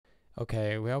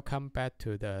Okay, welcome back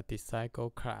to the Design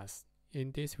Go class.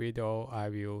 In this video, I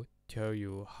will tell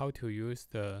you how to use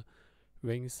the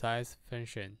RingSize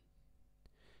function.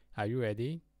 Are you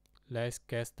ready? Let's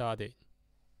get started.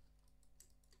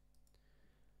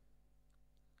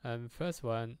 And first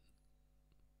one,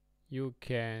 you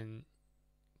can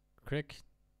click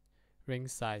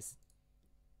RingSize.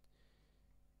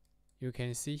 You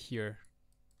can see here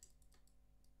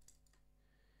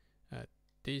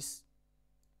this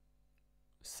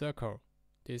circle.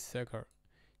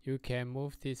 You can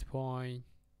move this point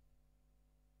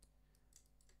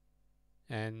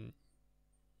and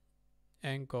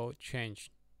angle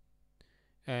change,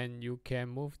 and you can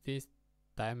move this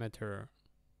diameter.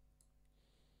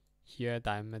 Here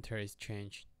diameter is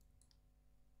changed,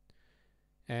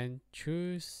 and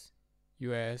choose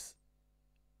US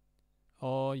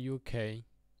or UK.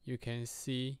 You can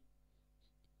see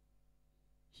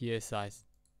here size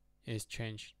is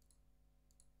changed,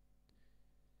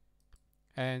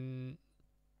 and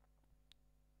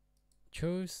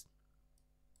choose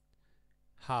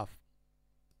half.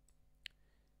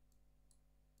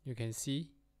 You can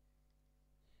see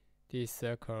this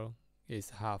circle is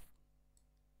half,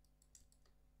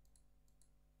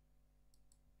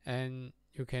 and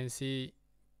you can see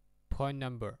point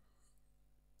number.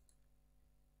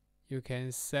 You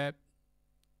can set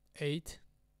 8,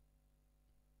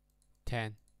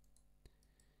 10.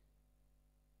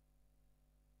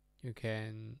 You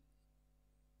can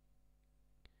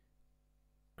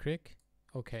click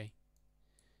OK.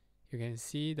 You can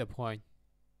see the point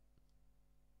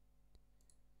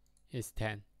is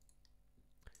 10.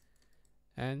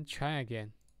 And try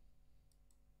again.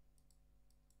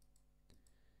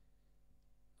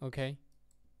 Okay.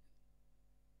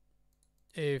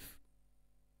 If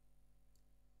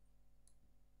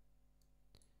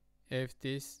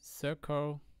this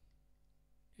circle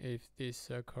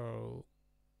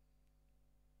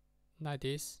like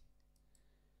this,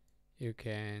 you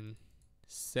can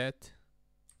set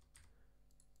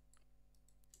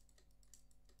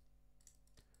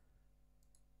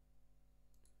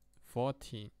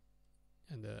 14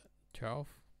 and 12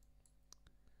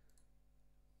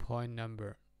 point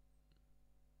number.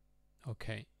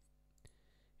 Okay,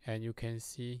 and you can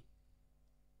see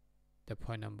the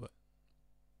point number.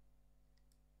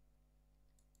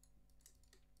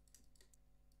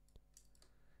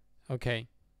 Okay,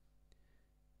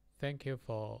 thank you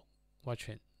for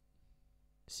watching.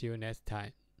 See you next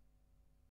time.